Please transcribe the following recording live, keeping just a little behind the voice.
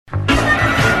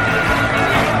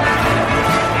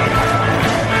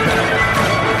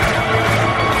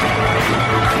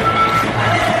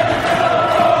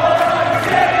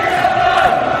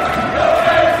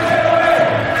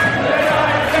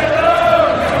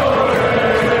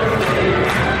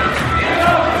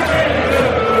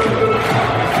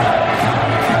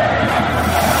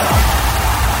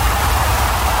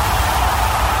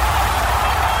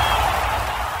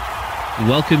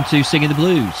welcome to Singing the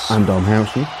Blues. I'm Dom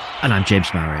Housen. And I'm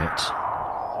James Marriott.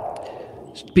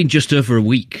 It's been just over a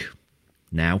week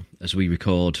now as we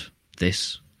record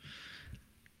this.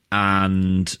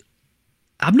 And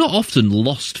I'm not often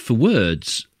lost for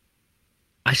words.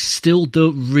 I still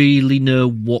don't really know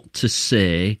what to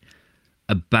say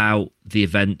about the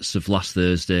events of last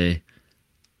Thursday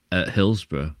at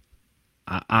Hillsborough.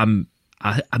 I'm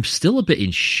still a bit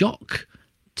in shock,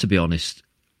 to be honest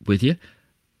with you.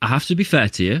 I have to be fair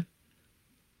to you,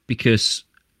 because,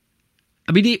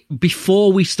 I mean,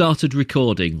 before we started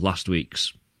recording last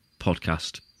week's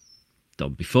podcast,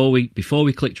 Dom, before we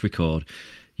clicked record,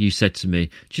 you said to me,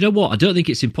 do you know what? I don't think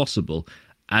it's impossible.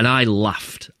 And I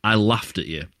laughed. I laughed at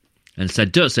you and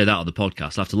said, don't say that on the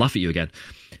podcast. I'll have to laugh at you again.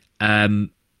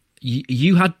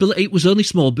 You had, it was only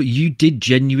small, but you did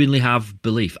genuinely have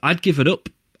belief. I'd given up.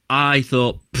 I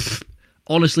thought,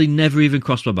 honestly, never even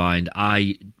crossed my mind.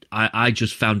 I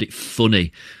just found it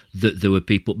funny that there were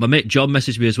people. My mate John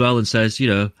messaged me as well and says, you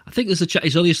know, I think there's a chance.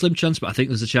 It's only a slim chance, but I think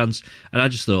there's a chance. And I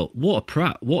just thought, what a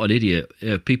prat, what an idiot.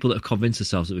 People that have convinced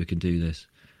themselves that we can do this.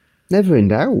 Never in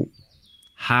doubt.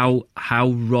 How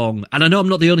wrong. And I know I'm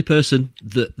not the only person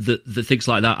that thinks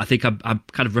like that. I think I'm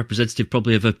kind of representative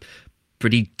probably of a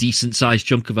pretty decent sized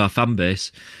chunk of our fan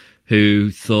base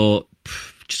who thought,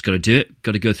 just got to do it,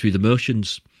 got to go through the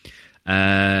motions.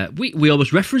 We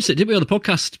almost referenced it, didn't we, on the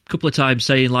podcast a couple of times,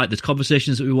 saying like there's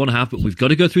conversations that we want to have, but we've got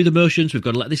to go through the motions, we've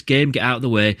got to let this game get out of the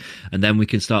way, and then we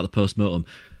can start the post-mortem.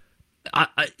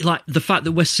 I like the fact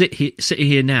that we're sitting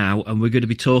here now and we're going to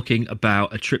be talking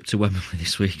about a trip to Wembley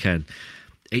this weekend.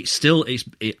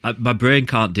 My brain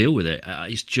can't deal with it.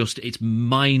 It's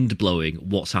mind-blowing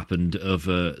what's happened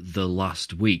over the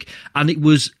last week. And it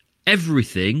was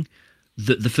everything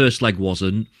that the first leg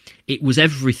wasn't. It was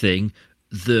everything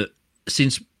that,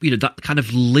 since, you know, that kind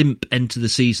of limp end to the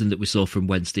season that we saw from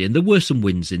Wednesday, and there were some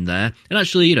wins in there, and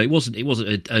actually, you know, it wasn't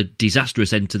a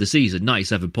disastrous end to the season.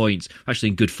 97 points, actually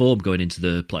in good form going into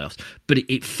the playoffs, but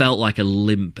it felt like a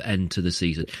limp end to the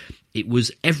season. It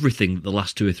was everything that the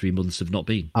last 2 or 3 months have not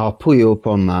been. I'll pull you up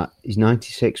on that. He's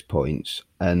 96 points,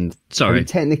 and sorry, I mean,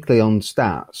 technically on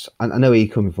stats, I know where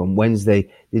you're coming from. Wednesday,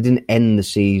 they didn't end the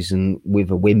season with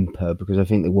a whimper because I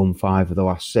think they won 5 of the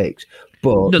last 6.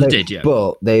 But they did, yeah.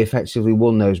 But they effectively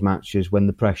won those matches when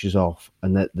the pressure's off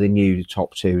and that they knew the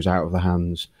top 2 was out of their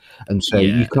hands. And so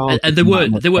you can't. And there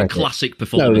weren't classic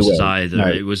performances either. No.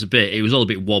 It was all a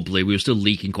bit wobbly. We were still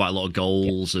leaking quite a lot of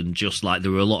goals, and just like there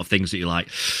were a lot of things that you're like,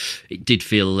 it did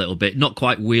feel a little bit not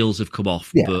quite wheels have come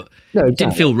off, but it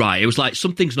didn't feel right. It was like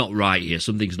something's not right here.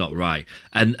 Something's not right.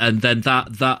 And then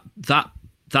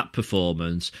that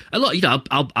performance, a lot, you know,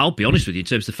 I'll be honest with you in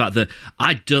terms of the fact that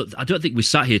I don't think we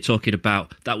sat here talking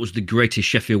about that was the greatest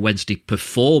Sheffield Wednesday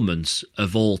performance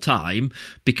of all time,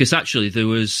 because actually there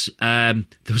was a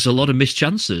lot of missed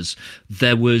chances.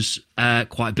 There was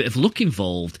quite a bit of luck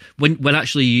involved. When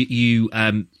actually you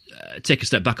take a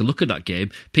step back and look at that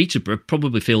game, Peterborough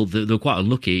probably feel that they were quite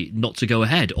unlucky not to go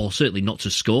ahead, or certainly not to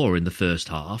score in the first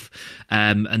half,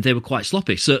 and they were quite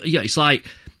sloppy. So yeah, it's like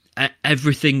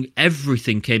everything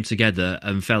came together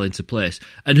and fell into place.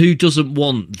 And who doesn't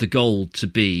want the goal to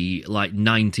be like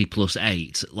 90 plus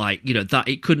 8? Like, you know, that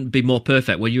it couldn't be more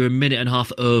perfect when you're a minute and a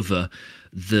half over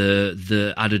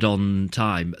the added on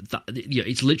time. That, you know,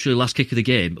 it's literally the last kick of the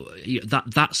game.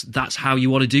 That's how you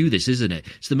want to do this, isn't it?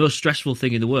 It's the most stressful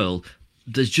thing in the world.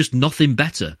 There's just nothing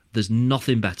better. There's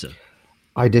nothing better.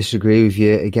 I disagree with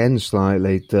you again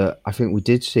slightly. That I think we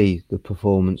did see the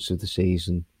performance of the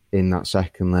season in that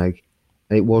second leg.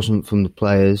 And it wasn't from the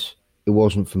players, it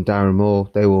wasn't from Darren Moore,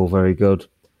 they were all very good.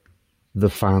 The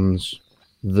fans,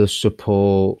 the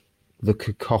support, the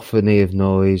cacophony of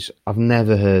noise. I've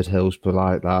never heard Hillsborough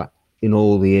like that in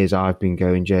all the years I've been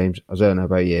going, James. I don't know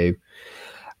about you.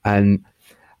 And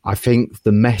I think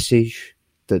the message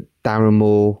that Darren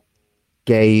Moore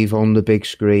gave on the big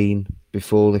screen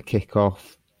before the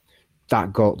kick-off,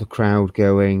 that got the crowd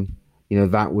going. You know,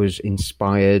 that was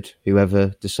inspired.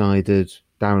 Whoever decided,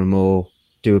 Darren Moore,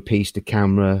 do a piece to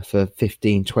camera for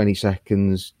 15, 20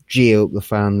 seconds, gee up the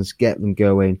fans, get them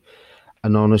going.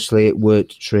 And honestly, it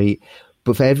worked a treat.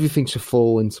 But for everything to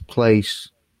fall into place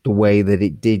the way that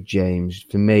it did, James,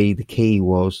 for me, the key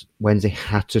was Wednesday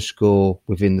had to score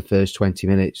within the first 20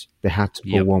 minutes. They had to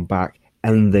pull one back,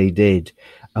 and they did.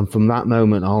 And from that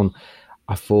moment on,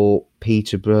 I thought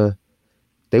Peterborough,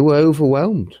 they were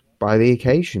overwhelmed by the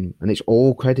occasion, and it's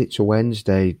all credit to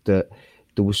Wednesday that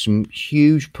there were some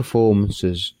huge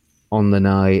performances on the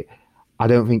night. I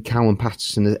don't think Callum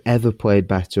Patterson has ever played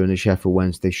better in a Sheffield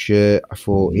Wednesday shirt. I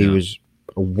thought he was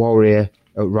a warrior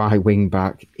at right wing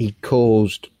back. He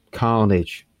caused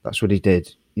carnage. That's what he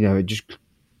did. You know, just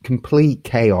complete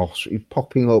chaos,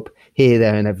 popping up here,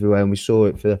 there, and everywhere. And we saw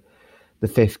it for the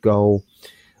fifth goal,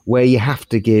 where you have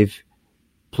to give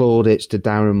plaudits to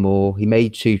Darren Moore. He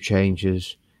made 2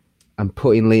 changes and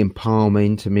putting Liam Palmer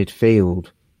into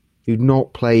midfield, who'd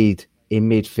not played in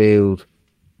midfield.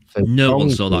 No one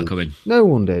saw that coming. No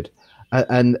one did.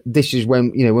 And this is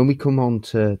when, when we come on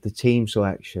to the team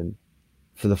selection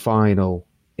for the final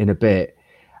in a bit,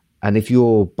 and if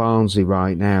you're Barnsley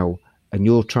right now and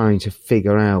you're trying to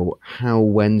figure out how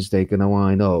Wednesday going to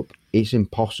line up, it's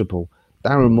impossible.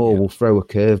 Darren Moore will throw a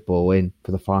curveball in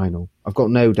for the final. I've got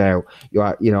no doubt.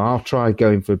 I'll try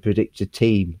going for a predicted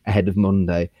team ahead of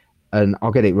Monday, and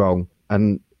I'll get it wrong.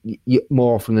 And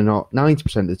more often than not,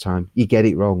 90% of the time, you get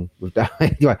it wrong. With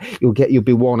that, you'll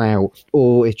be one out,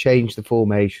 or it change the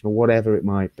formation, or whatever it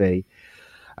might be.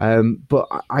 But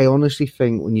I honestly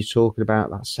think when you're talking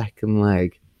about that second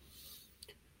leg,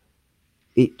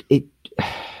 it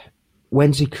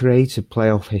Wednesday created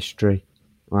playoff history.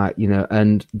 Right,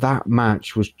 and that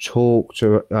match was talked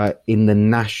in the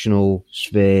national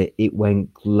sphere. It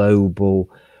went global.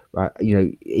 Right,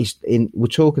 we're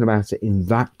talking about it in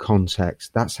that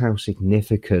context. That's how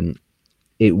significant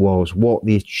it was. What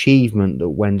the achievement that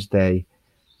Wednesday,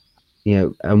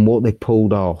 and what they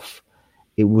pulled off.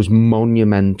 It was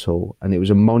monumental, and it was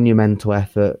a monumental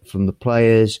effort from the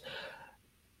players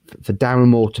for Darren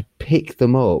Moore to pick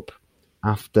them up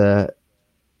after.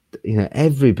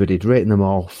 Everybody had written them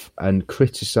off and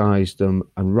criticised them,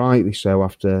 and rightly so,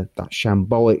 after that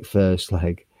shambolic first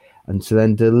leg, and to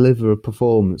then deliver a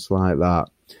performance like that,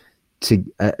 to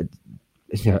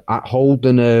hold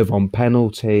the nerve on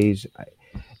penalties,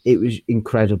 it was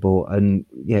incredible. And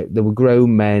there were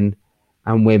grown men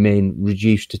and women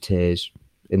reduced to tears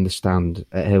in the stand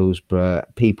at Hillsborough.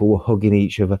 People were hugging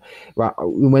each other. Right,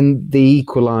 when the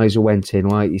equaliser went in,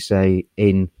 like you say,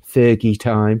 in Fergie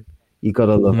time. You got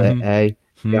to love it, eh?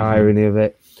 The irony of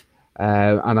it.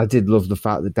 And I did love the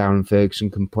fact that Darren Ferguson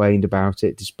complained about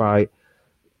it, despite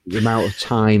the amount of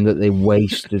time that they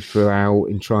wasted throughout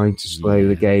in trying to slow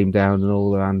the game down and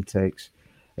all their antics.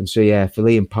 And so, for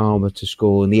Liam Palmer to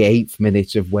score in the 8th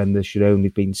minute of when there should only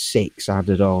have been 6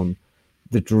 added on,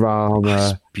 the drama.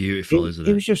 That's beautiful, isn't it?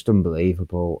 It was just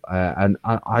unbelievable. And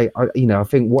I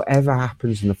think whatever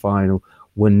happens in the final,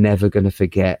 we're never going to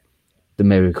forget the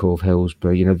miracle of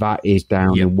Hillsborough. That is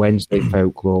down in Wednesday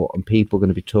folklore, and people are going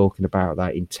to be talking about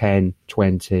that in 10,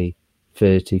 20,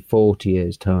 30, 40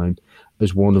 years' time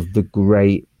as one of the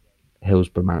great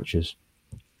Hillsborough matches.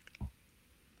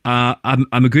 I'm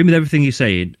agreeing with everything you're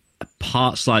saying,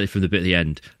 apart slightly from the bit at the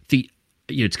end.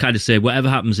 To kind of say whatever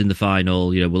happens in the final,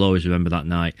 we'll always remember that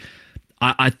night.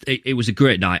 It was a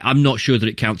great night. I'm not sure that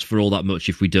it counts for all that much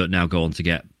if we don't now go on to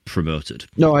get promoted.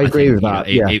 No, I agree with that.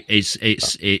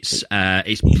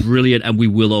 It's brilliant, and we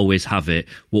will always have it.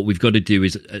 What we've got to do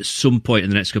is at some point in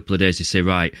the next couple of days is say,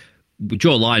 right, we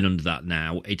draw a line under that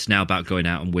now. It's now about going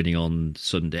out and winning on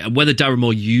Sunday. And whether Darren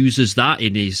Moore uses that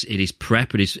in his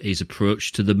prep and his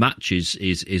approach to the match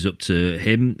is up to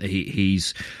him.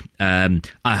 He's I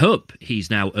hope he's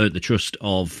now earned the trust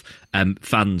of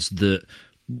fans that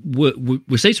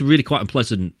we're saying some really quite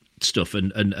unpleasant stuff,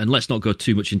 and let's not go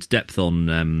too much into depth on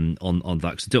that,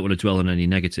 because I don't want to dwell on any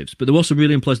negatives. But there was some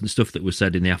really unpleasant stuff that was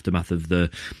said in the aftermath of the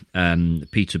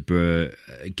Peterborough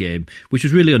game, which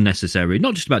was really unnecessary.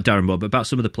 Not just about Darren Moore, but about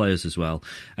some of the players as well.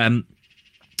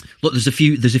 Look, there's a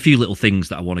few little things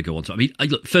that I want to go on to. I mean,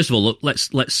 look, first of all, look, let's.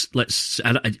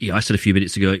 I said a few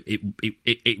minutes ago,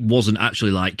 it wasn't actually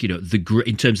like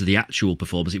in terms of the actual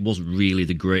performance, it wasn't really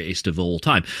the greatest of all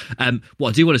time. What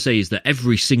I do want to say is that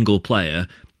every single player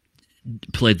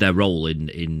played their role in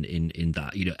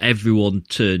that. Everyone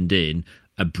turned in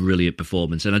a brilliant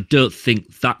performance, and I don't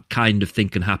think that kind of thing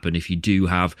can happen if you do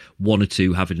have one or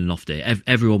two having an off day.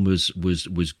 Everyone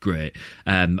was great.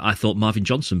 I thought Marvin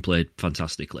Johnson played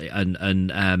fantastically, and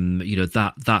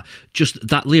that just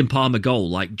that Liam Palmer goal,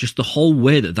 like just the whole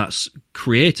way that's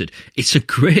created, it's a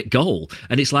great goal,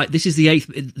 and it's like this is the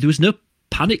 8th. There was no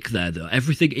panic there, though.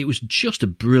 It was just a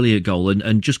brilliant goal,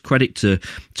 and just credit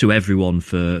to everyone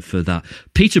for that.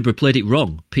 Peterborough played it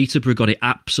wrong. Peterborough got it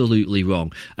absolutely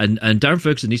wrong, and Darren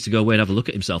Ferguson needs to go away and have a look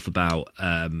at himself about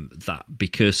that,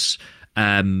 because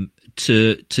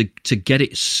to get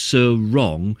it so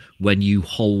wrong when you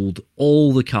hold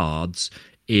all the cards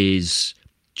is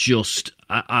just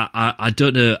I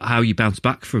don't know how you bounce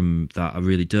back from that. I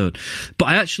really don't. But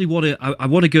I actually want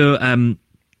to go.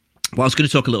 What I was going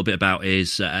to talk a little bit about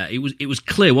is it was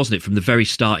clear, wasn't it, from the very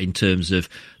start, in terms of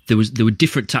there were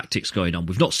different tactics going on.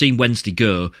 We've not seen Wednesday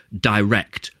go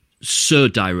so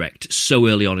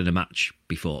early on in a match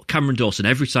before. Cameron Dawson,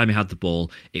 every time he had the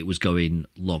ball, it was going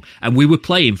long. And we were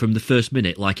playing from the first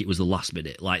minute like it was the last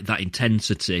minute, like that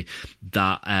intensity,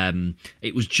 that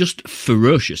it was just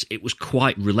ferocious. It was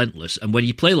quite relentless. And when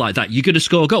you play like that, you're going to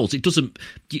score goals. It doesn't,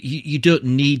 you don't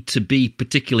need to be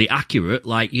particularly accurate,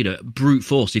 like, brute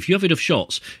force. If you have enough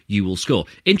shots, you will score.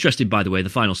 Interesting, by the way, the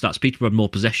final stats, Peterborough had more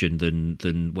possession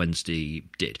than Wednesday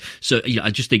did. So, I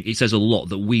just think it says a lot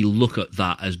that we look at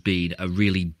that as being a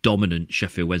really dominant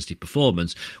Sheffield Wednesday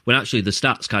performance, when actually the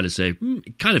stats kind of say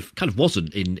it kind of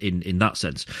wasn't in that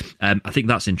sense. I think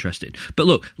that's interesting. But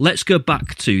look, let's go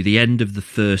back to the end of the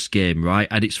first game, right?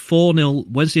 And it's 4-0,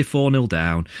 Wednesday 4-0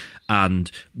 down,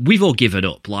 and we've all given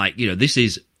up. Like, this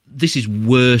is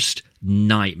worst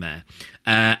nightmare.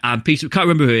 And Peter, can't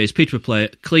remember who it is, Peterborough player,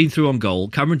 clean through on goal.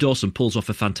 Cameron Dawson pulls off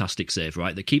a fantastic save,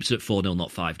 right? That keeps it at 4-0, not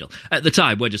 5-0. At the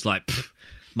time, we're just like,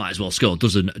 might as well score,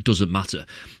 doesn't matter.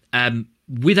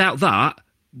 Without that,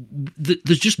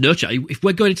 there's just no chance. If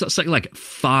we're going into that second leg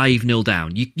 5-0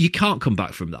 down, you can't come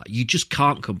back from that. You just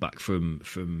can't come back from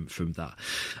that.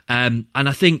 And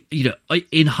I think,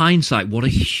 in hindsight, what a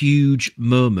huge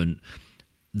moment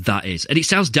that is. And it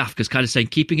sounds daft because kind of saying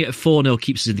keeping it at 4-0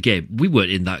 keeps us in the game. We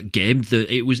weren't in that game.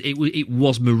 It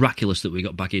was miraculous that we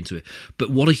got back into it.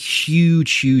 But what a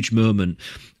huge moment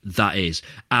that is.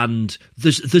 And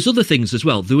there's other things as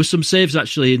well. There were some saves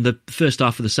actually in the first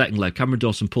half of the second leg. Cameron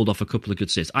Dawson pulled off a couple of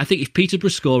good saves. I think if Peterborough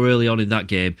score early on in that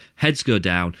game, heads go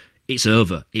down, it's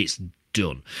over. It's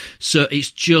done. So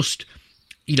it's just,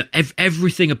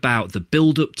 everything about the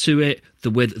build-up to it,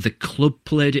 the way that the club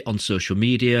played it on social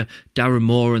media, Darren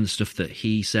Moore and the stuff that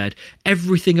he said,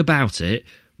 everything about it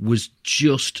was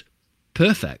just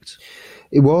perfect.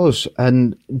 It was.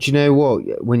 And do you know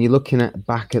what? When you're looking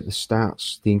back at the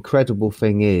stats, the incredible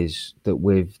thing is that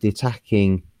with the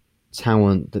attacking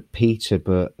talent that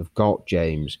Peterborough have got,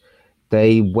 James,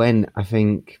 they went, I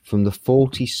think, from the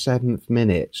 47th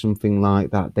minute, something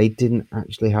like that. They didn't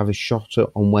actually have a shot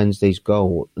on Wednesday's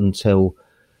goal until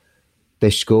they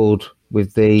scored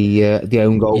with the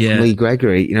own goal from Lee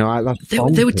Gregory.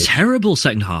 They were terrible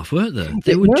second half, weren't they?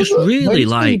 They were just really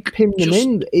like pinned them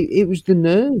in. It was the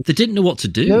nerve. They didn't know what to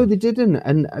do. No, they didn't,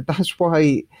 and that's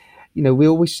why we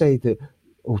always say that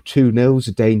 2-0 is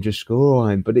a dangerous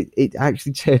scoreline, but it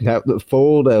actually turned out that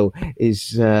 4-0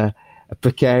 is a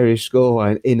precarious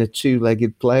scoreline in a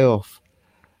two-legged playoff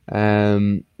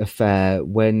affair.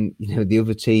 When the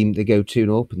other team, they go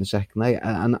 2-0 up in the second leg,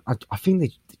 and I think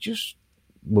they just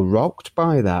were rocked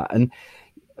by that. And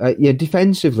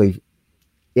defensively,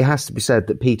 it has to be said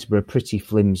that Peterborough are pretty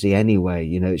flimsy anyway.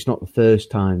 It's not the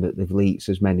first time that they've leaked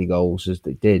as many goals as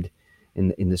they did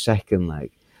in the second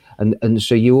leg, and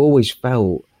so you always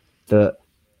felt that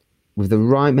with the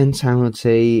right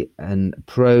mentality and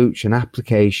approach and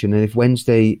application, and if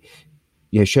Wednesday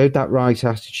showed that right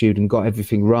attitude and got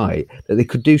everything right, that they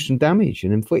could do some damage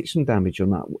and inflict some damage on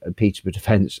that Peterborough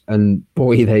defence. And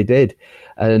boy, they did.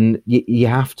 And you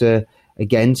have to,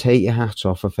 again, take your hat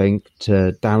off, I think,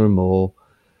 to Darren Moore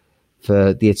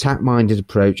for the attack-minded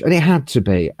approach. And it had to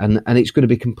be. And it's going to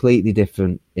be completely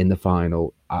different in the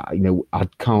final. I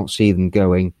can't see them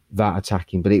going that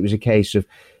attacking, but it was a case of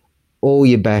all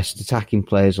your best attacking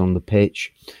players on the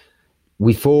pitch.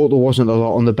 We thought there wasn't a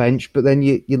lot on the bench, but then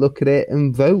you look at it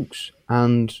and Vokes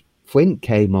and Flint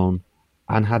came on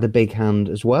and had a big hand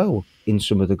as well in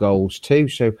some of the goals too.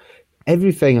 So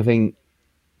everything I think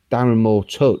Darren Moore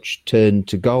touched turned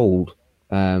to gold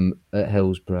at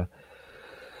Hillsborough.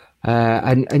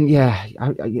 I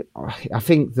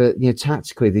think that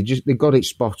tactically they got it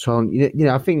spot on.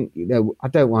 I think I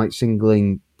don't like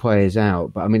singling players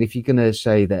out, but I mean if you're going to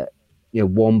say that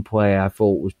one player I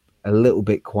thought was a little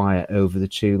bit quiet over the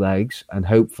two legs and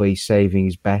hopefully saving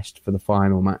his best for the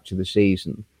final match of the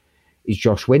season is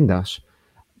Josh Windass.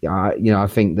 I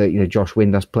think that Josh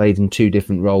Windass played in two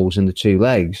different roles in the two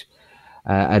legs,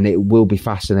 and it will be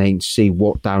fascinating to see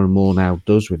what Darren Moore now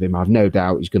does with him. I've no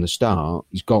doubt he's going to start.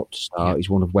 He's got to start. Yeah. He's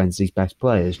one of Wednesday's best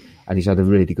players, and he's had a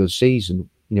really good season.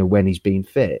 When he's been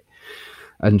fit,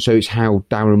 and so it's how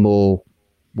Darren Moore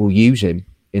will use him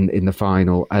in the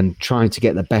final and trying to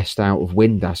get the best out of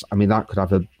Windass. I mean, that could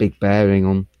have a big bearing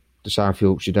on the South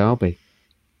Yorkshire derby.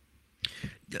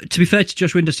 To be fair to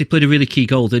Josh Windass, he played a really key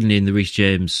goal, didn't he, in the Reece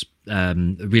James, a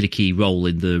really key role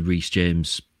in the Reece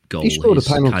James goal. He scored a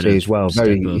penalty as well.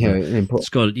 Very important.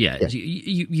 Scored, yeah.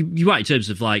 You're right in terms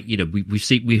of we've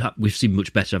seen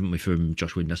much better, haven't we, from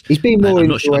Josh Windass? He's been more.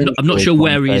 I'm not sure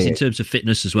where he is in terms of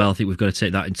fitness as well. I think we've got to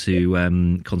take that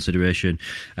into consideration.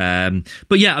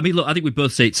 But yeah, I mean, look, I think we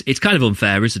both say it's kind of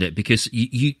unfair, isn't it? Because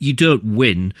you don't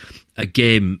win a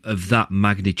game of that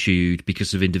magnitude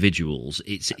because of individuals,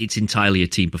 it's entirely a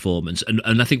team performance.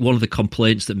 And I think one of the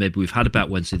complaints that maybe we've had about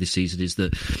Wednesday this season is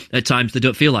that at times they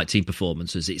don't feel like team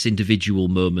performances. It's individual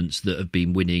moments that have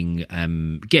been winning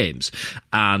games.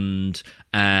 And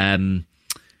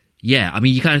yeah, I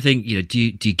mean, you kind of think, do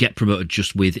you get promoted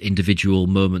just with individual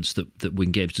moments that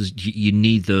win games? You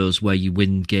need those where you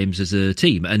win games as a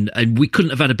team, and we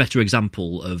couldn't have had a better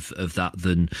example of that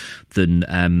than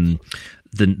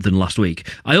last week.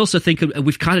 I also think, and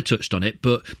we've kind of touched on it,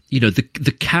 but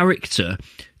the character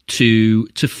to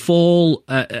fall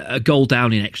a goal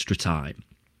down in extra time.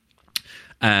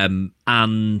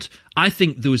 And I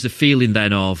think there was a feeling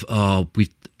then of, we've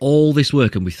all this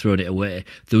work and we've thrown it away.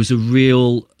 There was a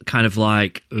real kind of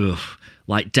like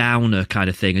downer kind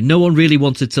of thing, and no one really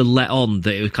wanted to let on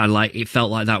that it was kind of like, it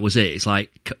felt like that was it. It's like,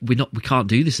 we can't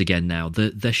do this again now.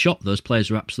 They're shot. Those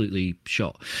players are absolutely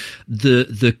shot.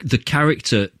 The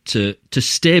character to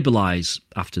stabilise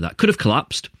after that could have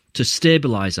collapsed. To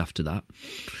stabilise after that,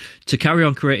 to carry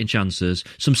on creating chances,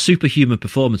 some superhuman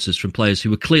performances from players who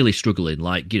were clearly struggling,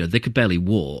 like, they could barely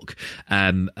walk,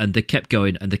 and they kept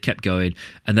going, and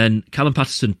then Callum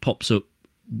Paterson pops up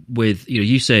with,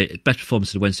 you say, better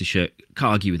performance in the Wednesday shirt,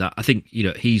 can't argue with that. I think,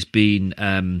 he's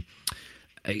been...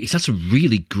 he's had some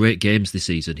really great games this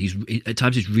season. At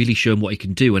times he's really shown what he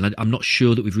can do, and I'm not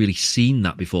sure that we've really seen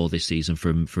that before this season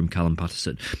from Callum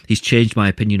Paterson. He's changed my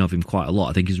opinion of him quite a lot.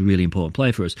 I think he's a really important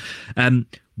player for us.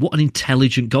 What an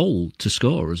intelligent goal to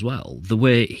score as well. The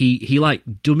way he like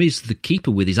dummies the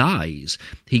keeper with his eyes.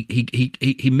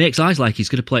 He makes eyes like he's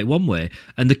going to play it one way,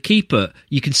 and the keeper,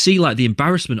 you can see like the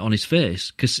embarrassment on his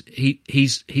face because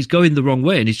he's going the wrong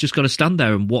way, and he's just got to stand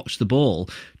there and watch the ball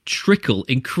trickle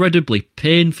incredibly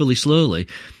painfully slowly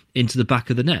into the back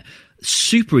of the net.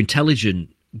 Super intelligent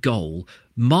goal,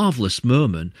 marvellous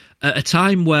moment at a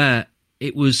time where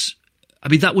it was, I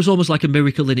mean, that was almost like a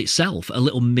miracle in itself, a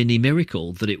little mini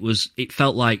miracle, that it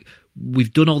felt like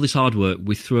we've done all this hard work,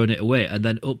 we've thrown it away, and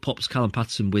then up pops Callum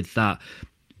Paterson with that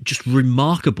just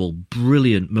remarkable,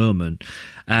 brilliant moment.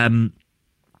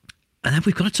 And then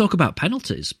we've got to talk about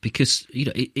penalties, because I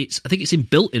think it's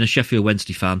inbuilt in a Sheffield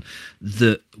Wednesday fan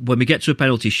that when we get to a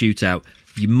penalty shootout,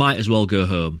 you might as well go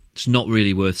home. It's not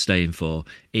really worth staying for.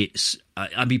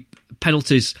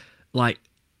 Penalties, like,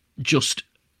 just...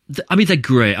 they're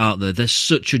great, aren't they? They're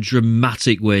such a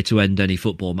dramatic way to end any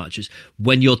football matches.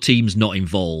 When your team's not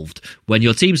involved. When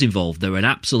your team's involved, they're an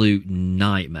absolute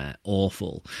nightmare.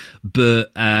 Awful.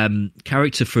 But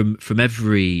character from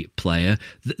every player.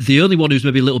 The only one who's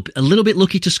maybe a little bit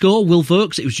lucky to score, Will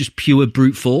Vokes. It was just pure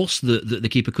brute force that the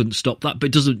keeper couldn't stop that. But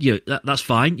it doesn't, that's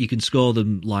fine. You can score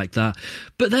them like that.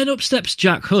 But then up steps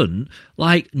Jack Hunt,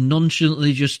 like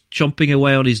nonchalantly just chomping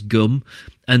away on his gum.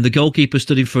 And the goalkeeper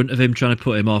stood in front of him trying to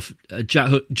put him off. Jack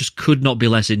Hunt just could not be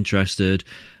less interested.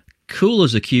 Cool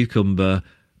as a cucumber.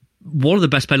 One of the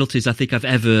best penalties I think I've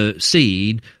ever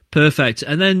seen. Perfect.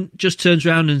 And then just turns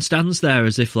around and stands there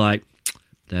as if like,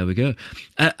 there we go.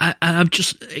 I'm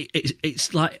just,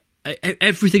 it's like,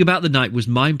 everything about the night was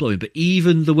mind-blowing. But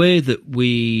even the way that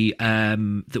we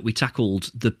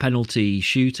tackled the penalty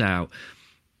shootout,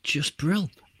 just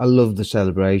brilliant. I love the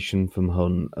celebration from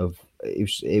Hunt of...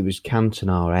 It was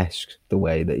Cantona-esque, the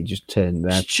way that he just turned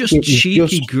there. It's just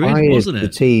cheeky grin, wasn't it? The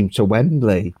team to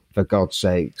Wembley, for God's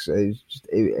sakes.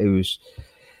 It was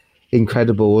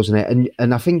incredible, wasn't it?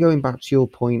 And I think going back to your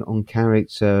point on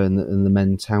character and the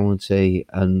mentality,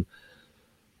 and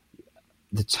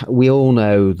we all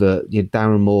know that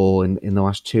Darren Moore in the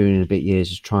last 2 and a bit years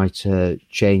has tried to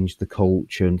change the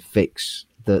culture and fix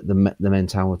the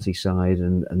mentality side,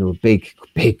 and there were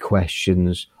big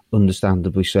questions,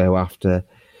 understandably so, after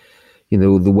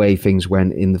the way things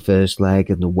went in the first leg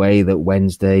and the way that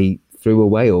Wednesday threw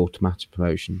away automatic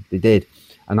promotion. They did,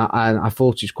 and I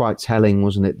thought it was quite telling,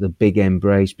 wasn't it? The big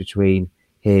embrace between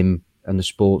him and the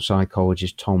sports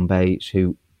psychologist Tom Bates,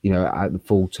 who at the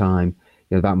full time,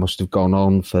 that must have gone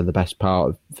on for the best part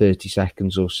of 30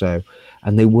 seconds or so,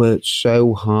 and they worked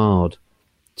so hard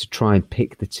to try and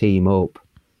pick the team up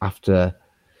after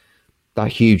that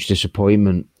huge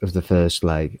disappointment of the first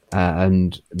leg,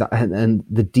 and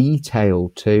the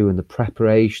detail too, and the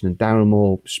preparation. And Darren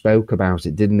Moore spoke about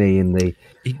it, didn't he, in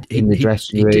the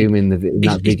dressing room, in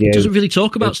that video. He doesn't really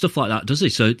talk about stuff like that, does he?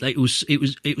 So it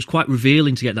was quite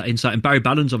revealing to get that insight. And Barry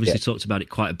Bannon's obviously talked about it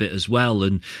quite a bit as well.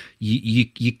 And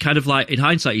you kind of like, in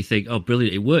hindsight, you think, oh,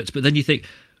 brilliant, it worked. But then you think,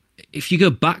 if you go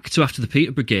back to after the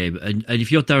Peterborough game, and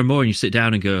if you're Darren Moore and you sit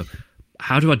down and go,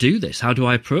 how do I do this? How do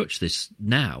I approach this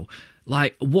now?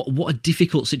 Like, what a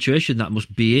difficult situation that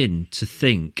must be in, to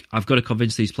think, I've got to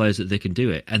convince these players that they can do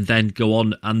it, and then go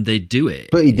on and they do it.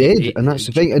 But he did, and that's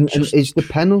the thing. And it's the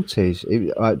penalties.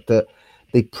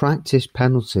 They practiced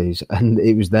penalties, and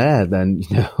it was there then,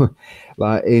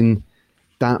 like in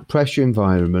that pressure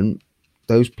environment,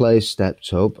 those players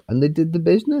stepped up and they did the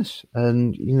business.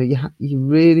 And, you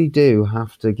really do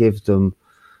have to give them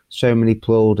so many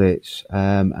plaudits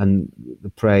and the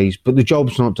praise, but the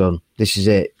job's not done. This is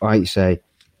it. Like you say,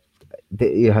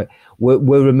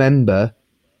 we'll remember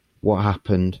what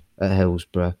happened at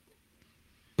Hillsborough,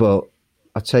 but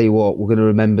I tell you what, we're going to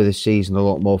remember this season a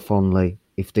lot more fondly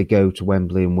if they go to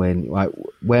Wembley and win. Like,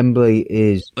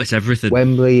 it's everything.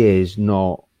 Wembley is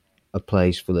not a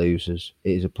place for losers.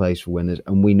 It is a place for winners,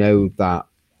 and we know that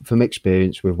from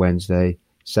experience with Wednesday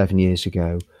 7 years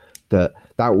ago. That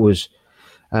was.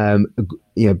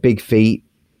 Big feat,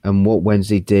 and what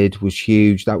Wednesday did was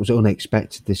huge. That was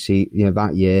unexpected this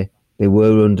that year. They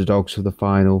were underdogs for the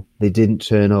final. They didn't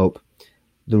turn up.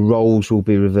 The roles will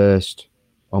be reversed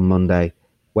on Monday.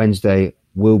 Wednesday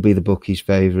will be the bookies'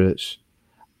 favourites,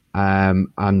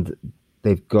 and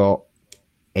they've got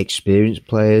experienced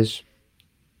players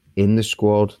in the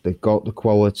squad. They've got the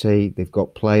quality. They've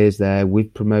got players there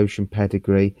with promotion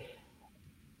pedigree.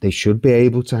 They should be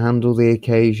able to handle the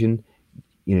occasion.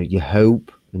 You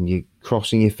hope and you're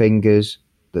crossing your fingers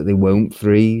that they won't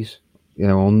freeze,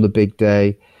 on the big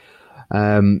day.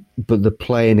 But they're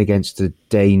playing against a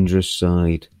dangerous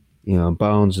side.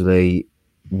 Barnsley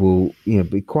will,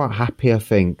 be quite happy, I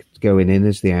think, going in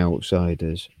as the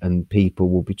outsiders, and people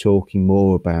will be talking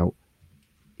more about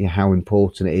how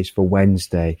important it is for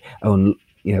Wednesday. And,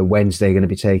 Wednesday going to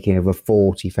be taking over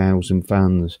 40,000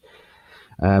 fans.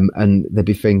 And they'll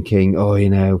be thinking,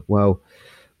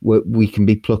 we can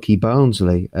be plucky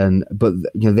Barnsley, but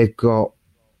they've got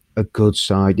a good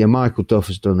side. Michael Duff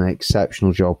has done an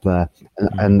exceptional job there,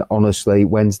 and honestly,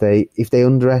 Wednesday, if they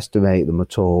underestimate them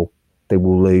at all, they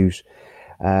will lose.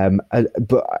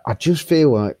 But I just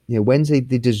feel like Wednesday,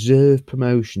 they deserve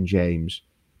promotion, James,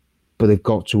 but they've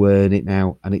got to earn it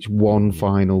now, and it's one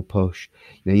final push.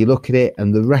 You look at it,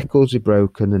 and the records are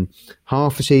broken, and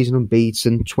half a season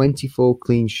unbeaten, 24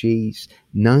 clean sheets,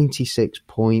 96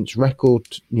 points, record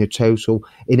total.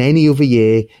 In any other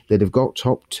year, they'd have got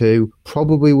top two,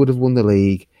 probably would have won the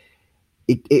league.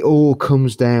 It all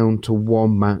comes down to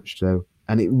one match, though,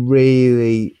 and it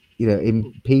really,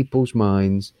 in people's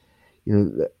minds,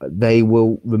 they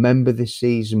will remember this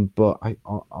season, but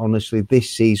honestly,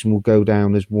 this season will go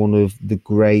down as one of the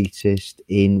greatest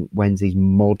in Wednesday's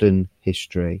modern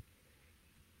history.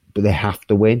 But they have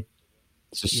to win.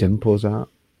 It's as simple as that.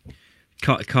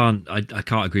 I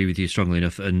can't agree with you strongly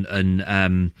enough, and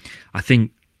I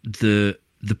think the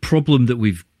problem that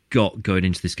we've got going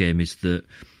into this game is that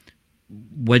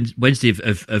Wednesday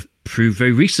have proved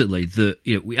very recently that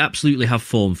we absolutely have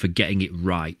form for getting it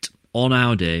right. On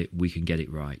our day, we can get it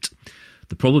right.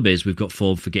 The problem is we've got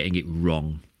form for getting it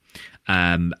wrong.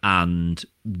 And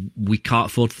we can't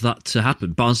afford for that to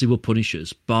happen. Barnsley will punish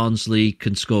us. Barnsley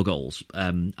can score goals.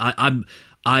 I'm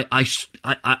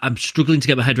struggling to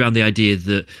get my head around the idea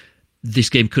that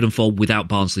this game could unfold without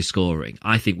Barnsley scoring.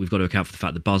 I think we've got to account for the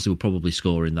fact that Barnsley will probably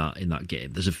score in that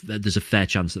game. There's a fair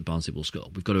chance that Barnsley will score.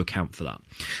 We've got to account for that.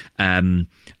 And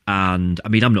I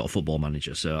mean, I'm not a football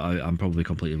manager, so I'm probably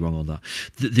completely wrong on that.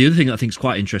 The other thing that I think is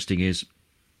quite interesting is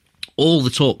all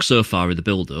the talk so far in the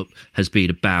build-up has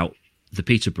been about the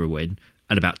Peterborough win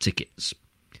and about tickets.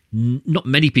 Not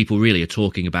many people really are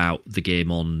talking about the game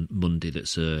on Monday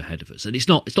that's ahead of us, and it's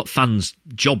not fans'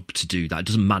 job to do that. It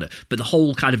doesn't matter. But the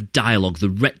whole kind of dialogue, the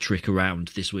rhetoric around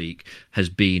this week has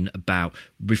been about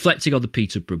reflecting on the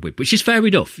Peterborough win, which is fair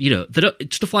enough.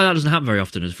 Stuff like that doesn't happen very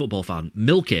often as a football fan.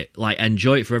 Milk it,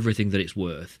 enjoy it for everything that it's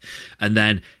worth, and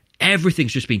then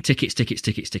everything's just been tickets.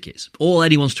 All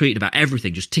anyone's tweeting about,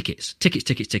 everything, just tickets.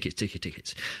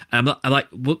 And I'm like,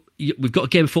 well, we've got a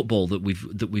game of football that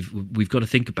we've got to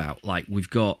think about. Like, we've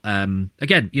got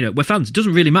again, we're fans. It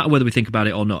doesn't really matter whether we think about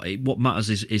it or not. What matters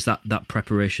is that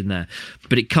preparation there.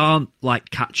 But it can't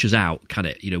catch us out, can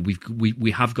it?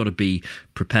 We have got to be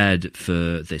prepared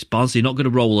for this. Barnsley are not going to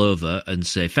roll over and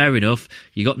say, fair enough,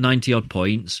 you got 90 odd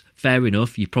points. Fair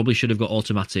enough, you probably should have got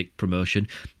automatic promotion.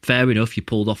 Fair enough, you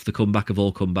pulled off the comeback of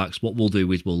all comebacks. What we'll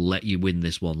do is we'll let you win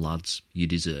this one, lads. You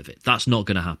deserve it. That's not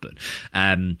going to happen.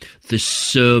 There's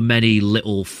so many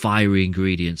little fiery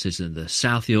ingredients, isn't there?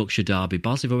 South Yorkshire derby.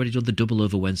 Barnsley have already done the double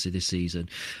over Wednesday this season.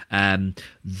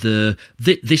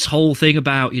 This whole thing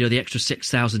about, the extra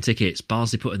 6,000 tickets,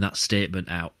 Barnsley putting that statement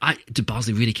out. Do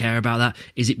Barnsley really care about that?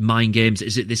 Is it mind games?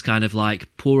 Is it this kind of like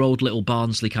poor old little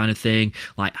Barnsley kind of thing?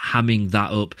 Like hamming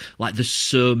that up? Like there's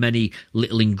so many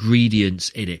little ingredients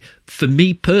in it. For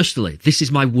me personally, this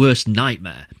is my worst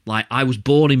nightmare. Like, I was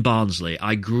born in Barnsley.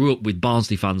 I grew up with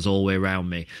Barnsley fans all the way around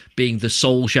me. Being the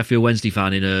sole Sheffield Wednesday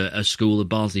fan in a school of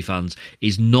Barnsley fans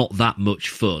is not that much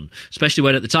fun, especially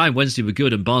when at the time Wednesday were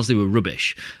good and Barnsley were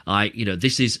rubbish.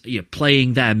 This is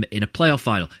playing them in a playoff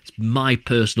final. It's my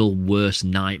personal worst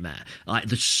nightmare. Like,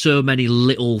 there's so many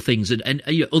little things, and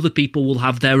other people will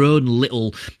have their own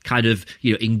little kind of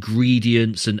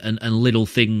ingredients and little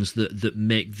things that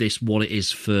make this what it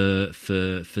is for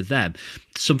them.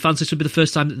 Some fans, this will be the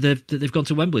first time that they've gone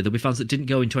to Wembley. There'll be fans that didn't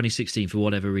go in 2016 for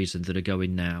whatever reason that are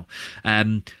going now.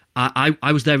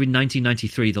 I was there in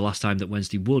 1993, the last time that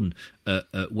Wednesday won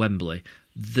at Wembley.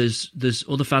 There's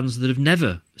other fans that have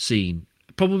never seen.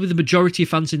 Probably the majority of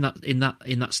fans in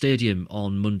that stadium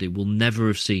on Monday will never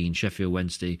have seen Sheffield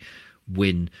Wednesday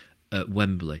win at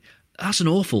Wembley. That's an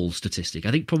awful statistic.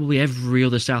 I think probably every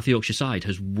other South Yorkshire side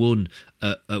has won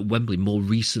at Wembley more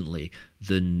recently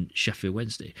than Sheffield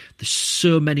Wednesday. There's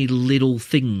so many little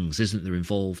things, isn't there,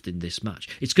 involved in this match.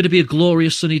 It's going to be a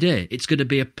glorious sunny day. It's going to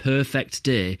be a perfect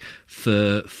day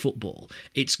for football.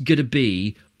 It's going to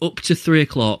be up to 3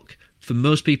 o'clock. For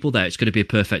most people there, it's going to be a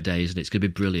perfect day, isn't it? It's going to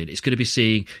be brilliant. It's going to be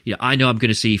seeing, I know I'm going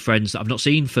to see friends that I've not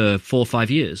seen for 4 or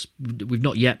 5 years. We've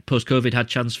not yet, post-COVID, had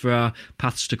chance for our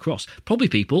paths to cross. Probably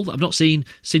people that I've not seen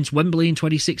since Wembley in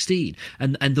 2016.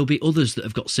 And there'll be others that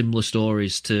have got similar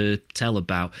stories to tell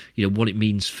about, what it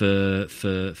means for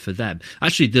them.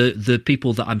 Actually, the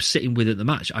people that I'm sitting with at the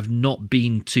match, I've not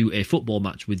been to a football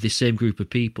match with this same group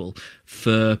of people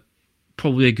for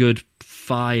probably a good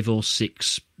 5 or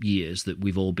 6 years that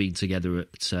we've all been together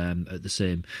at the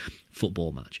same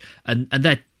football match, and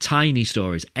they're tiny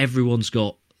stories. Everyone's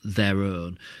got their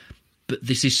own, but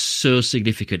this is so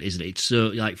significant, isn't it? It's so,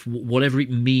 like, whatever it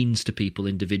means to people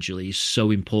individually is so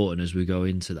important as we go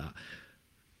into that.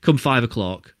 Come 5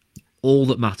 o'clock, all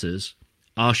that matters: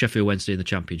 are Sheffield Wednesday in the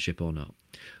Championship or not?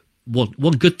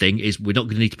 One good thing is we're not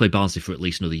going to need to play Barnsley for at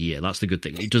least another year. That's the good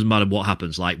thing. It doesn't matter what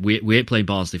happens. Like, we ain't playing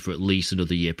Barnsley for at least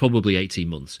another year, probably 18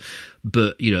 months.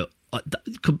 But,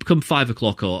 come 5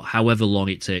 o'clock or however long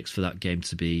it takes for that game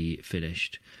to be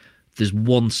finished, there's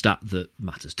one stat that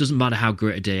matters. Doesn't matter how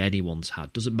great a day anyone's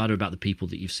had. Doesn't matter about the people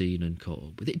that you've seen and caught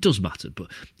up with. It does matter, but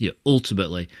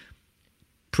ultimately,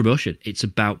 promotion. It's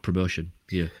about promotion.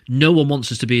 Yeah. No one wants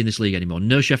us to be in this league anymore.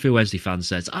 No Sheffield Wednesday fan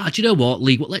says, do you know what?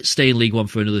 Let's stay in League One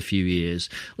for another few years.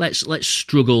 Let's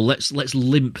struggle. Let's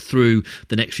limp through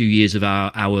the next few years of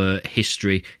our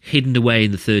history, hidden away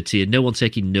in the third tier. No one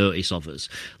taking notice of us.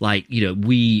 Like, this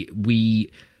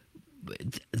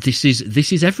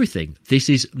is everything.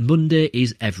 Monday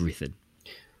is everything.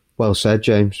 Well said,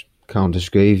 James. Can't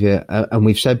disagree with you. And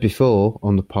we've said before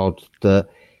on the pod that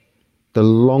the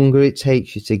longer it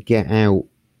takes you to get out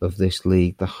of this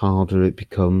league, the harder it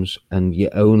becomes, and you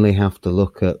only have to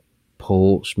look at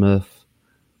Portsmouth.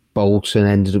 Bolton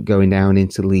ended up going down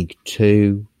into League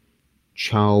Two.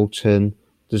 Charlton.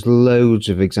 There's loads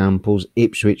of examples.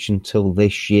 Ipswich until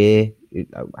this year.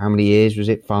 How many years was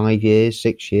it? 5 years,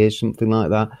 6 years, something like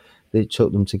that. It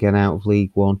took them to get out of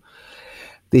League One.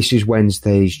 This is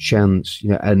Wednesday's chance,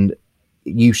 and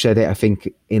you said it, I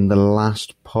think, in the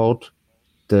last pod,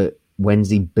 that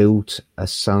Wednesday built a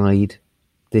side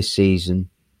this season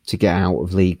to get out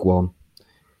of League One.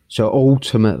 So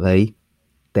ultimately,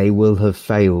 they will have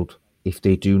failed if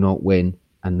they do not win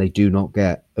and they do not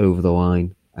get over the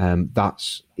line.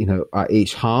 That's,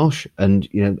 it's harsh. And,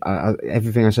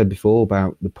 everything I said before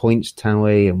about the points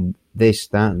tally and this,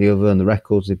 that, and the other, and the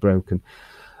records they've broken.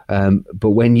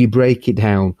 But when you break it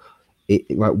down,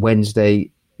 like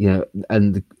Wednesday,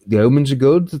 and the omens are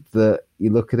good. That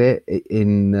you look at it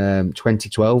in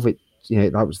 2012,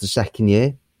 that was the second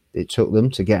year it took them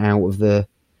to get out of the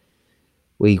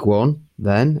League One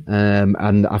then.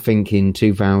 And I think in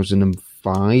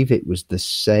 2005 it was the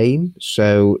same.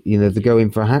 So, they're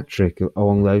going for a hat-trick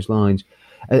along those lines.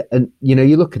 And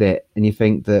you look at it and you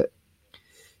think that,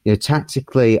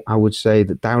 tactically, I would say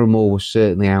that Darren Moore was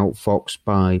certainly outfoxed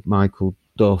by Michael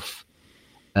Duff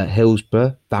at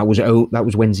Hillsborough. That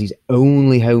was Wednesday's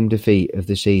only home defeat of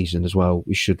the season as well.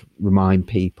 We should remind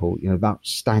people,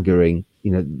 that's staggering,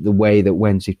 the way that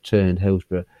Wednesday turned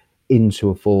Hillsborough into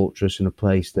a fortress and a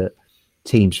place that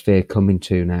teams fear coming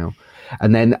to now.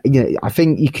 And then, I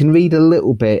think you can read a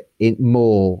little bit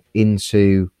more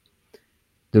into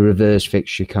the reverse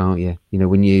fixture, can't you?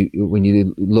 When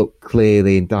you look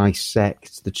clearly and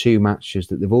dissect the two matches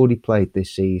that they've already played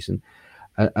this season.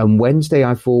 And Wednesday,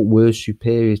 I thought, were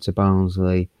superior to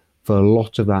Barnsley for a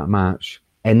lot of that match.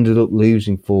 Ended up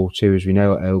losing 4-2, as we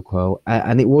know, at Oakwell.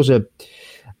 And it was a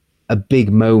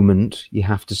big moment, you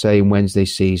have to say, in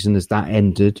Wednesday's season, as that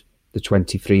ended the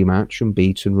 23-match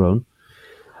unbeaten run.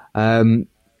 And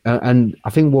I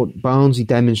think what Barnsley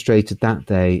demonstrated that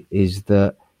day is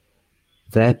that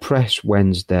their press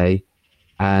Wednesday,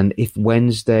 and if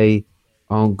Wednesday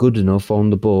aren't good enough on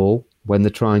the ball when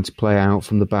they're trying to play out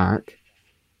from the back,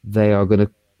 they are going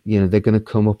to, they're going to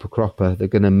come up a cropper. They're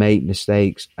going to make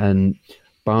mistakes. And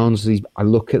Barnsley, I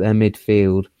look at their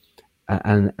midfield,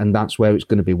 and that's where it's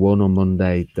going to be won on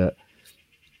Monday. That,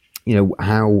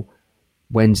 how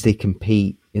Wednesday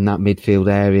compete in that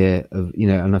midfield area of,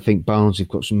 and I think Barnsley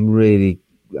have got some really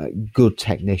good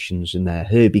technicians in there.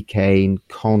 Herbie Kane,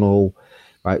 Connell,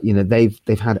 right?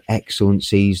 They've had excellent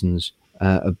seasons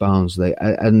at Barnsley,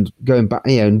 and going back,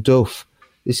 and Duff.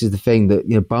 This is the thing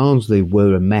that, Barnsley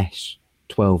were a mess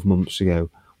 12 months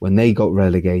ago when they got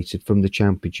relegated from the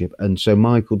Championship. And so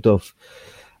Michael Duff,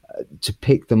 to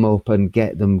pick them up and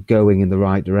get them going in the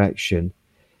right direction,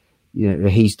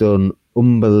 he's done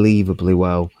unbelievably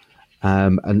well.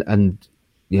 And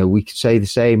we could say the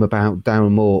same about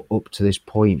Darren Moore up to this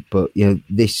point. But,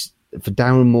 this, for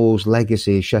Darren Moore's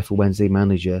legacy as Sheffield Wednesday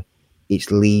manager, it's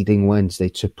leading Wednesday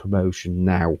to promotion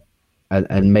now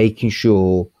and making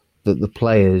sure that the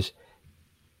players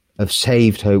have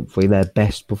saved, hopefully, their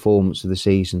best performance of the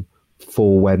season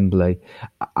for Wembley.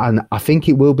 And I think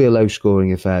it will be a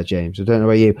low-scoring affair, James. I don't know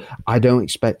about you. I don't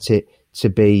expect it to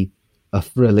be a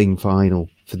thrilling final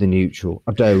for the neutral.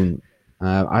 I don't.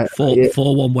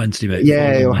 4-1 Wednesday, mate.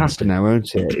 Yeah, it'll happen now,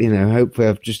 won't it? Hopefully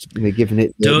I've just given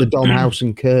it the Dom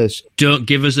Howson curse. Don't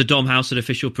give us a Dom Howson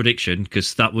official prediction,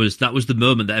 because that was the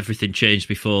moment that everything changed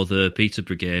before the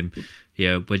Peterborough game.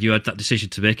 When you had that decision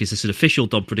to make, is this an official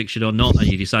Dom prediction or not? And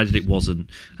you decided it wasn't,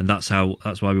 and that's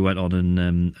why we went on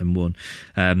and won.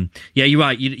 You're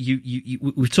right.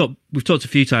 We've talked a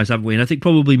few times, haven't we? And I think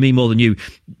probably me more than you,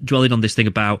 dwelling on this thing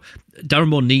about Darren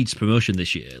Moore needs promotion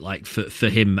this year. Like for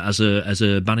him as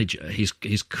a manager,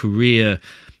 his career.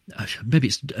 Maybe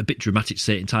it's a bit dramatic to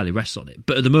say it entirely rests on it,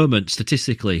 but at the moment,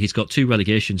 statistically, he's got 2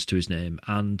 relegations to his name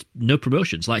and no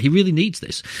promotions. Like, he really needs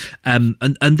this. And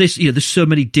this, there's so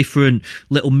many different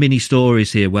little mini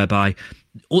stories here whereby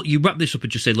you wrap this up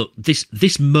and just say, look,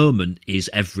 this moment is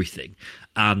everything.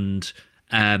 And,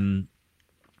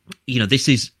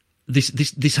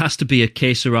 this has to be a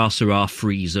que sera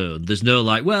free zone. There's no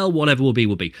whatever will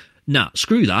be. Nah,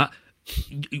 screw that.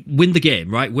 Win the game,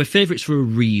 right? We're favourites for a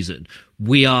reason.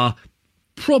 We are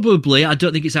probably, I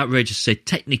don't think it's outrageous to say,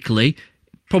 technically,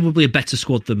 probably a better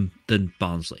squad than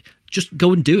Barnsley. Just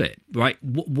go and do it, right?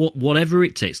 Whatever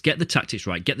it takes, get the tactics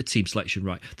right, get the team selection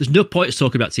right. There's no point us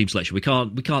talking about team selection. We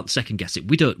can't second guess it.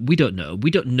 We don't know.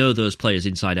 We don't know those players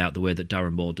inside out the way that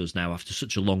Darren Moore does now after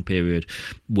such a long period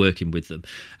working with them.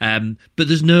 But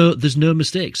there's no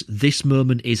mistakes. This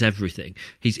moment is everything.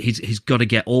 He's got to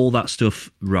get all that stuff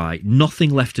right. Nothing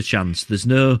left to chance.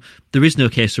 There is no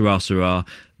que sera.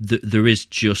 There is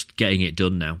just getting it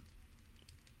done now.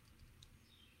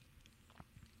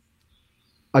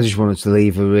 I just wanted to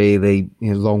leave a really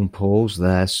long pause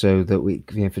there so that we,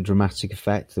 for dramatic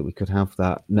effect, that we could have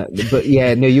that. No, but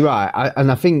you're right.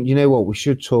 I think, what, we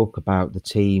should talk about the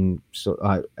team,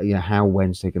 how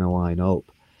Wednesday going to line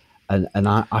up. And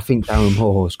I think Darren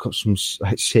Moore has got some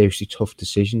seriously tough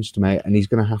decisions to make, and he's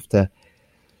going to have to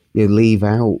leave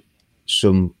out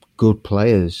some good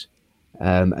players.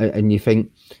 And you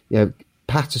think,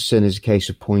 Patterson is a case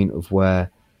of point of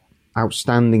where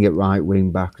outstanding at right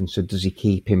wing back, and so does he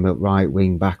keep him at right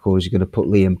wing back, or is he going to put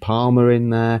Liam Palmer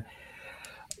in there?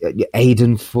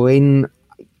 Aidan Flynn,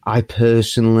 I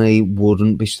personally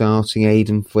wouldn't be starting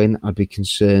Aidan Flynn. I'd be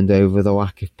concerned over the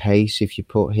lack of pace if you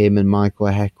put him and Michael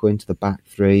Ehekwe into the back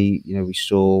three. We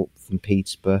saw from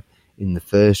Peterborough in the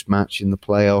first match in the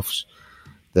playoffs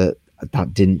that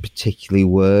didn't particularly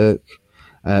work.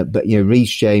 But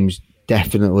Reece James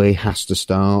definitely has to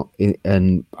start,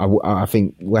 and I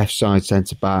think left side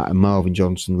centre back and Marvin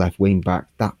Johnson left wing back,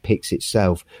 that picks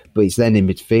itself. But it's then in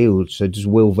midfield. So does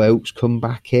Will Vokes come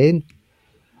back in?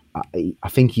 I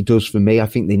think he does for me. I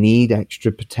think they need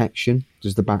extra protection.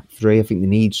 Does the back three? I think they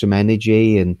need some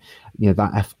energy and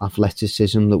that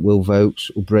athleticism that Will Vokes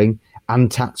will bring,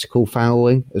 and tactical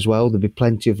fouling as well. There'll be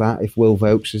plenty of that if Will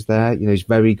Vokes is there. He's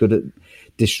very good at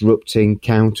disrupting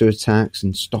counter attacks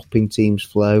and stopping teams'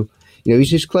 flow.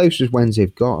 he's as close as Wednesday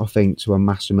have got, I think, to a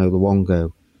Massimo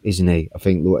Luongo, isn't he? I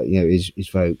think, his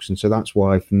folks. And so that's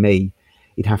why, for me,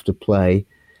 he'd have to play.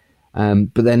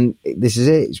 But then this is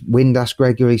it. It's Windass,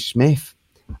 Gregory, Smith.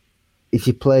 If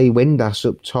you play Windass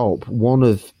up top, one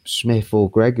of Smith or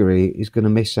Gregory is going to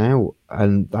miss out.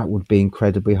 And that would be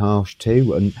incredibly harsh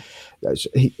too. And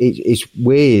it's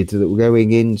weird that we're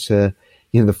going into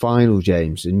the final,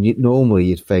 James. And normally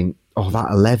you'd think, that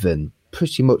 11,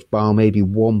 pretty much bar maybe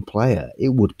one player, it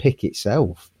would pick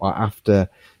itself after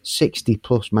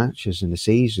 60-plus matches in the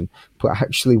season. But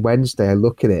actually Wednesday, I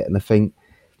look at it and I think,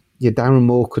 Darren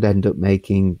Moore could end up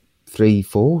making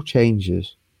 3-4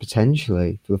 changes,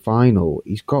 potentially, for the final.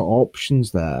 He's got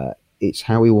options there. It's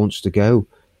how he wants to go.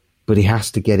 But he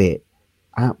has to get it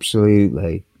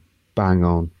absolutely bang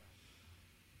on.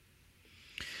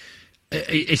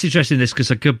 It's interesting, this, because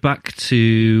I go back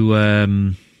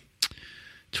to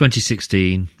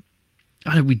 2016.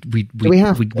 We're going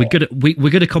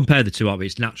to compare the two, aren't we?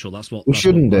 It's natural. That's what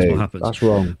shouldn't do. That's what happens. That's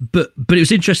wrong. But it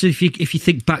was interesting if you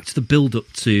think back to the build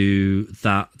up to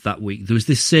that week. There was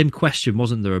this same question,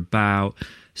 wasn't there, about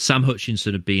Sam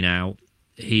Hutchinson had been out.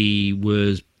 He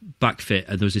was back fit,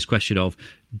 and there was this question of,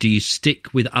 do you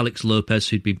stick with Alex Lopez,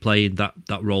 who'd been playing that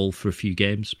role for a few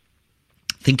games?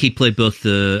 I think he played both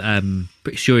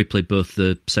pretty sure he played both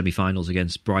the semi-finals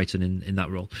against Brighton in that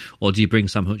role. Or do you bring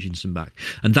Sam Hutchinson back?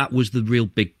 And that was the real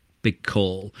big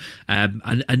call. And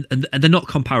they're not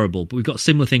comparable, but we've got a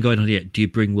similar thing going on here. Do you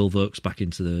bring Will Vokes back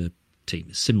into the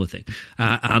team? Similar thing.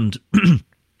 And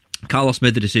Carlos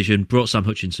made the decision, brought Sam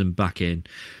Hutchinson back in.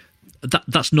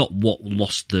 That's not what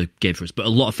lost the game for us, but a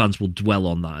lot of fans will dwell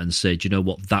on that and say, do you know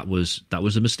what, that was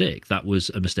a mistake. That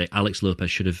was a mistake. Alex Lopez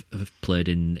should have played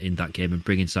in that game, and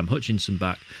bringing Sam Hutchinson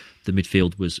back, the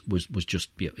midfield was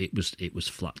just, it was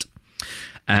flat.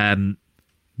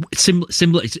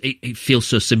 Similar. It feels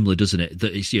so similar, doesn't it?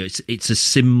 That it's a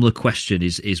similar question.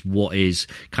 Is what is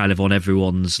kind of on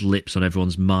everyone's lips, on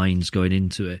everyone's minds going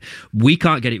into it. We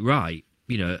can't get it right.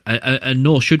 And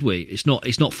nor should we. It's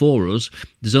not for us.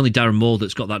 There's only Darren Moore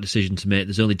that's got that decision to make.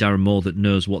 There's only Darren Moore that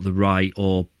knows what the right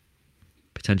or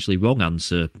potentially wrong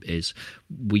answer is.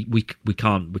 We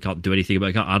can't do anything about it.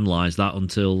 We can't analyse that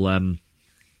until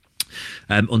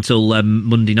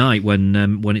Monday night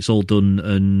when it's all done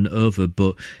and over.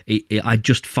 But I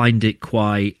just find it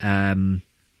quite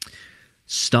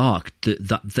stark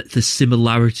that the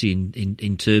similarity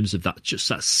in terms of that, just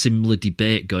that similar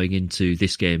debate going into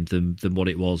this game than what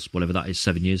it was, whatever that is,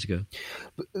 7 years ago.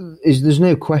 There's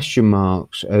no question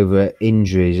marks over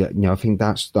injuries. I think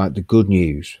that's like the good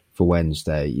news for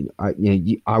Wednesday.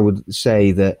 I would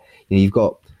say that you've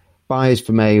got Byers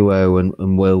for Mayo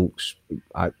and Wilkes.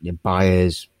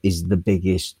 Byers is the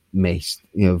biggest miss.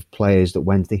 Players that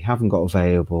Wednesday haven't got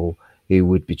available, who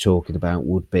would be talking about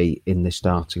would be in the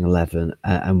starting 11,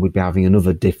 and we'd be having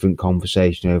another different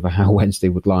conversation over how Wednesday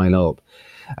would line up.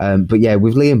 But yeah,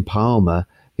 with Liam Palmer,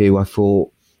 who I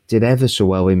thought did ever so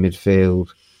well in midfield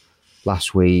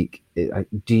last week,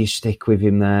 do you stick with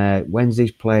him there?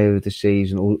 Wednesday's player of the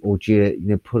season, or do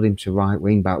you put him to right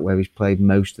wing back where he's played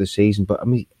most of the season? But I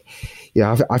mean,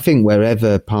 I think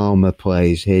wherever Palmer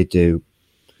plays, he'll do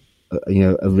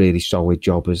a really solid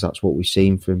job, as that's what we've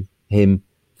seen from him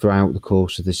throughout the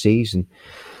course of the season.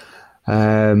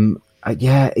 It's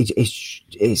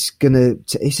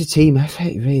a team effort,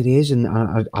 it really is, and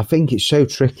I think it's so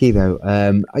tricky though.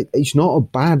 It's not a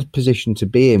bad position to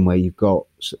be in where you've got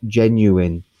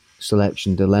genuine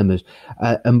selection dilemmas.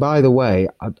 And by the way,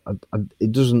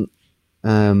 it doesn't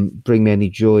bring me any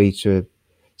joy to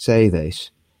say this,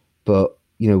 but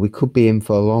we could be in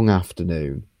for a long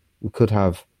afternoon. We could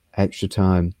have extra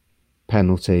time,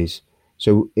 penalties.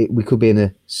 So we could be in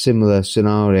a similar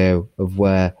scenario of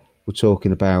where we're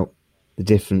talking about the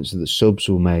difference that the subs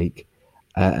will make,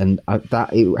 and how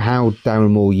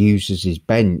Darren Moore uses his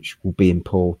bench will be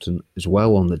important as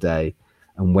well on the day,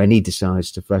 and when he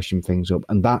decides to freshen things up.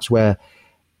 And that's where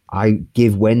I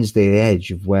give Wednesday the edge,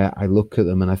 of where I look at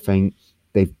them and I think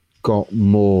they've got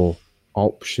more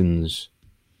options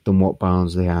than what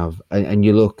Barnsley have. And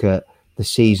you look at the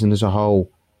season as a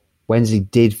whole, Wednesday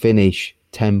did finish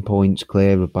 10 points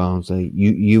clear of Barnsley.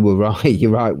 You were right.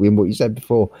 You're right with what you said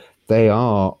before. They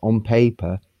are, on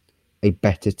paper, a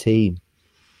better team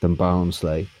than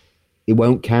Barnsley. It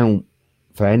won't count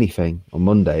for anything on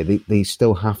Monday. They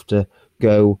still have to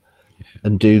go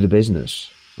and do the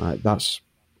business. Right? That's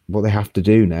what they have to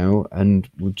do now, and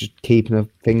we're just keeping our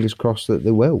fingers crossed that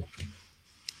they will.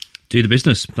 Do the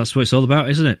business. That's what it's all about,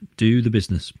 isn't it? Do the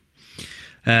business.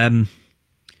 I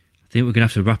think we're going to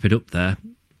have to wrap it up there.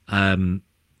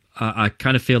 I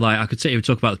kind of feel like I could sit here and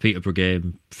talk about the Peterborough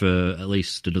game for at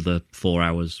least another 4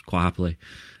 hours quite happily,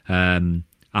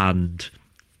 and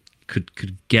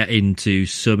could get into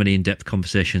so many in-depth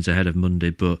conversations ahead of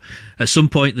Monday. But at some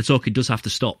point, the talking does have to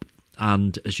stop.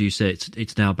 And as you say,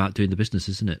 it's now about doing the business,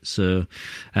 isn't it? So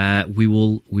we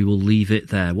will leave it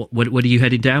there. When are you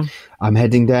heading down? I'm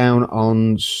heading down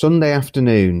on Sunday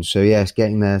afternoon. So yes,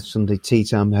 getting there Sunday tea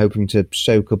time, hoping to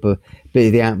soak up a bit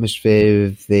of the atmosphere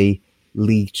of the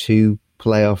League Two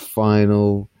playoff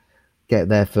final. Get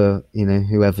there for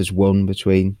whoever's won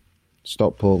between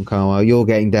Stockport and Carlisle. You're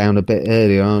getting down a bit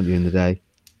earlier, aren't you, in the day?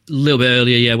 A little bit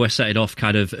earlier, yeah. We're setting off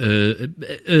kind of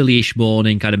early-ish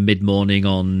morning, kind of mid-morning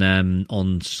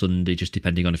on Sunday, just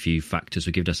depending on a few factors.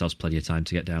 We're giving ourselves plenty of time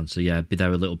to get down. So, yeah, be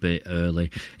there a little bit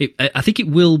early. I think it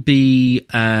will be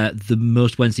the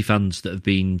most Wednesday fans that have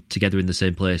been together in the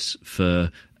same place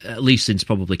for at least since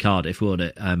probably Cardiff, won't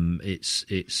it?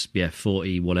 It's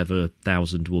 40 whatever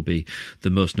thousand will be the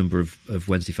most number of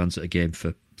Wednesday fans at a game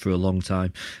for a long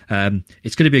time.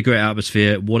 It's going to be a great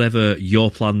atmosphere. Whatever your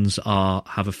plans are,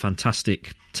 have a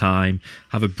fantastic time.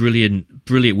 Have a brilliant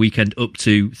weekend up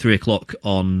to 3:00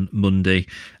 on Monday,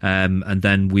 and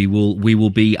then we will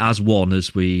be as one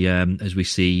as we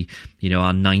see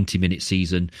our 90-minute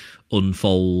season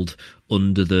unfold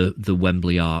under the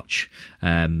Wembley Arch,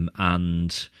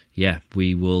 and yeah,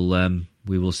 we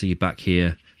will see you back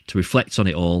here to reflect on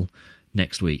it all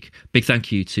next week. Big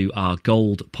thank you to our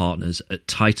gold partners at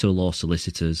Tyto Law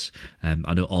Solicitors.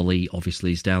 I know Ollie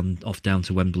obviously is off down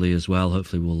to Wembley as well.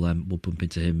 Hopefully we'll bump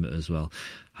into him as well.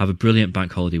 Have a brilliant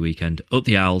bank holiday weekend. Up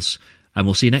the Owls, and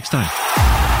we'll see you next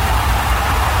time.